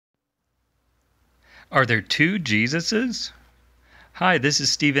Are there two Jesuses? Hi, this is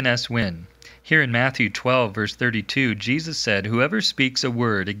Stephen S. Wynn. Here in Matthew 12, verse 32, Jesus said, "Whoever speaks a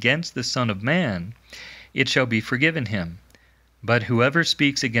word against the Son of Man, it shall be forgiven him. But whoever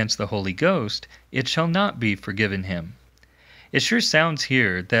speaks against the Holy Ghost, it shall not be forgiven him." It sure sounds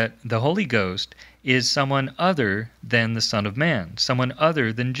here that the Holy Ghost is someone other than the Son of Man, someone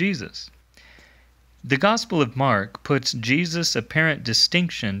other than Jesus. The Gospel of Mark puts Jesus' apparent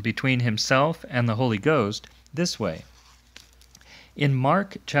distinction between himself and the Holy Ghost this way. In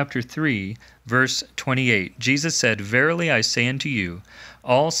Mark chapter 3, verse 28, Jesus said, "Verily I say unto you,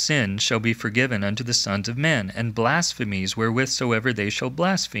 all sin shall be forgiven unto the sons of men, and blasphemies wherewithsoever they shall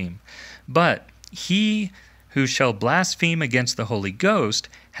blaspheme. But he who shall blaspheme against the Holy Ghost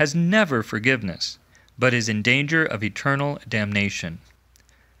has never forgiveness, but is in danger of eternal damnation."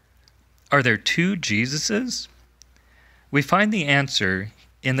 Are there two Jesuses? We find the answer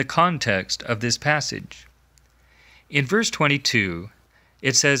in the context of this passage. In verse 22,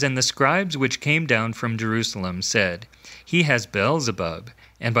 it says, "And the scribes which came down from Jerusalem said, He has Beelzebub,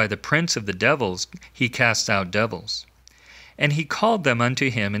 and by the prince of the devils he casts out devils. And he called them unto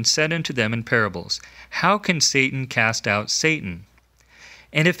him, and said unto them in parables, How can Satan cast out Satan?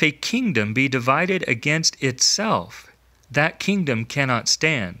 And if a kingdom be divided against itself, that kingdom cannot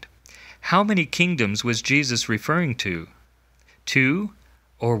stand." How many kingdoms was Jesus referring to? Two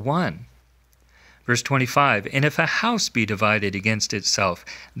or one? Verse 25, "And if a house be divided against itself,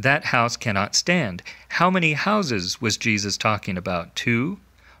 that house cannot stand." How many houses was Jesus talking about? Two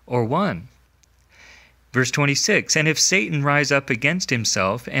or one? Verse 26, "And if Satan rise up against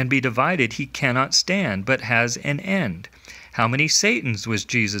himself and be divided, he cannot stand, but has an end." How many Satans was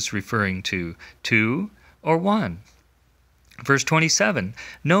Jesus referring to? Two or one? Verse 27,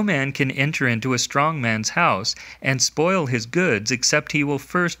 "No man can enter into a strong man's house and spoil his goods, except he will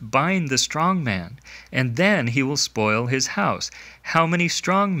first bind the strong man, and then he will spoil his house." How many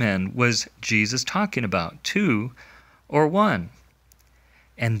strong men was Jesus talking about? Two or one?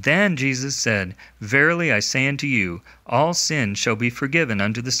 And then Jesus said, "Verily I say unto you, all sin shall be forgiven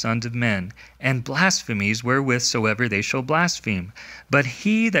unto the sons of men, and blasphemies wherewithsoever they shall blaspheme. But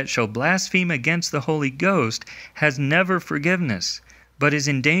he that shall blaspheme against the Holy Ghost has never forgiveness, but is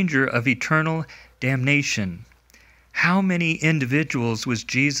in danger of eternal damnation." How many individuals was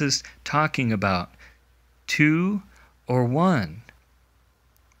Jesus talking about? Two or one?